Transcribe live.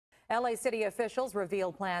LA City officials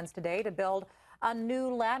revealed plans today to build a new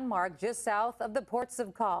landmark just south of the ports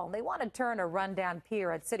of call. They want to turn a rundown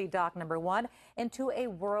pier at City Dock number 1 into a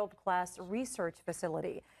world-class research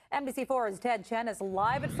facility. NBC4's Ted Chen is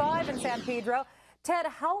live at 5 in San Pedro. Ted,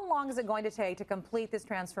 how long is it going to take to complete this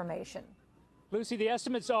transformation? Lucy, the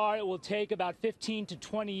estimates are it will take about 15 to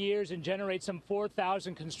 20 years and generate some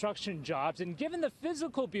 4,000 construction jobs. And given the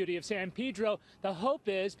physical beauty of San Pedro, the hope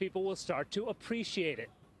is people will start to appreciate it.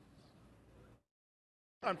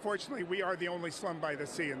 Unfortunately, we are the only slum by the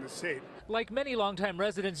sea in the state. Like many longtime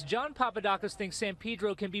residents, John Papadakis thinks San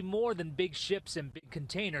Pedro can be more than big ships and big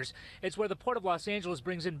containers. It's where the Port of Los Angeles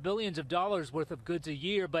brings in billions of dollars worth of goods a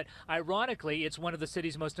year, but ironically, it's one of the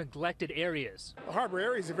city's most neglected areas. The harbor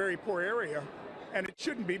area is a very poor area, and it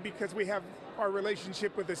shouldn't be because we have our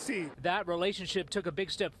relationship with the sea. That relationship took a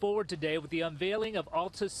big step forward today with the unveiling of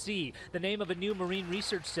AltaSea, the name of a new marine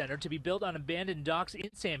research center to be built on abandoned docks in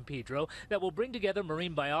San Pedro that will bring together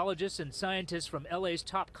marine biologists and scientists from LA's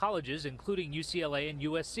top colleges, including UCLA and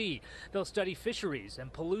USC. They'll study fisheries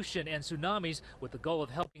and pollution and tsunamis with the goal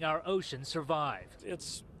of helping our oceans survive.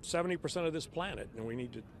 It's 70% of this planet, and we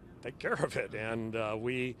need to take care of it, and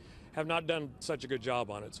we have not done such a good job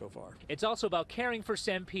on it so far. It's also about caring for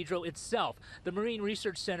San Pedro itself. The Marine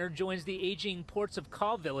Research Center joins the aging Ports of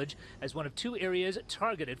Call Village as one of 2 areas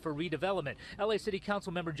targeted for redevelopment. LA City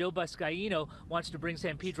Council member Joe Buscaino wants to bring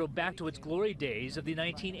San Pedro back to its glory days of the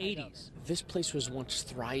 1980s. This place was once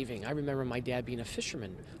thriving. I remember my dad being a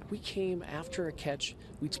fisherman. We came after a catch.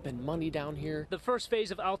 We'd spend money down here. The first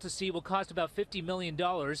phase of AltaSea will cost about $50 million,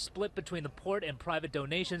 split between the port and private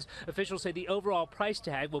donations. Officials say the overall price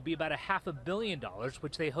tag will be about $500 million,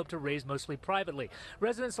 which they hope to raise mostly privately.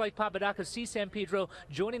 Residents like Papadakis see San Pedro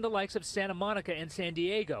joining the likes of Santa Monica and San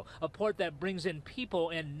Diego, a port that brings in people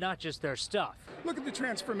and not just their stuff. Look at the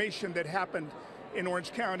transformation that happened in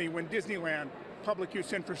Orange County when Disneyland, public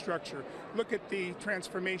use infrastructure. Look at the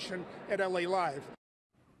transformation at LA Live.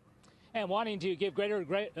 And wanting to give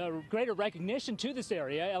greater recognition to this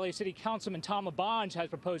area, LA City Councilman Tom LaBonge has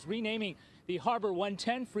proposed renaming the Harbor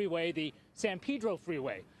 110 freeway the San Pedro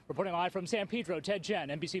Freeway. Reporting live from San Pedro, Ted Chen,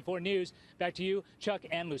 NBC4 News. Back to you, Chuck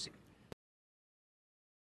and Lucy.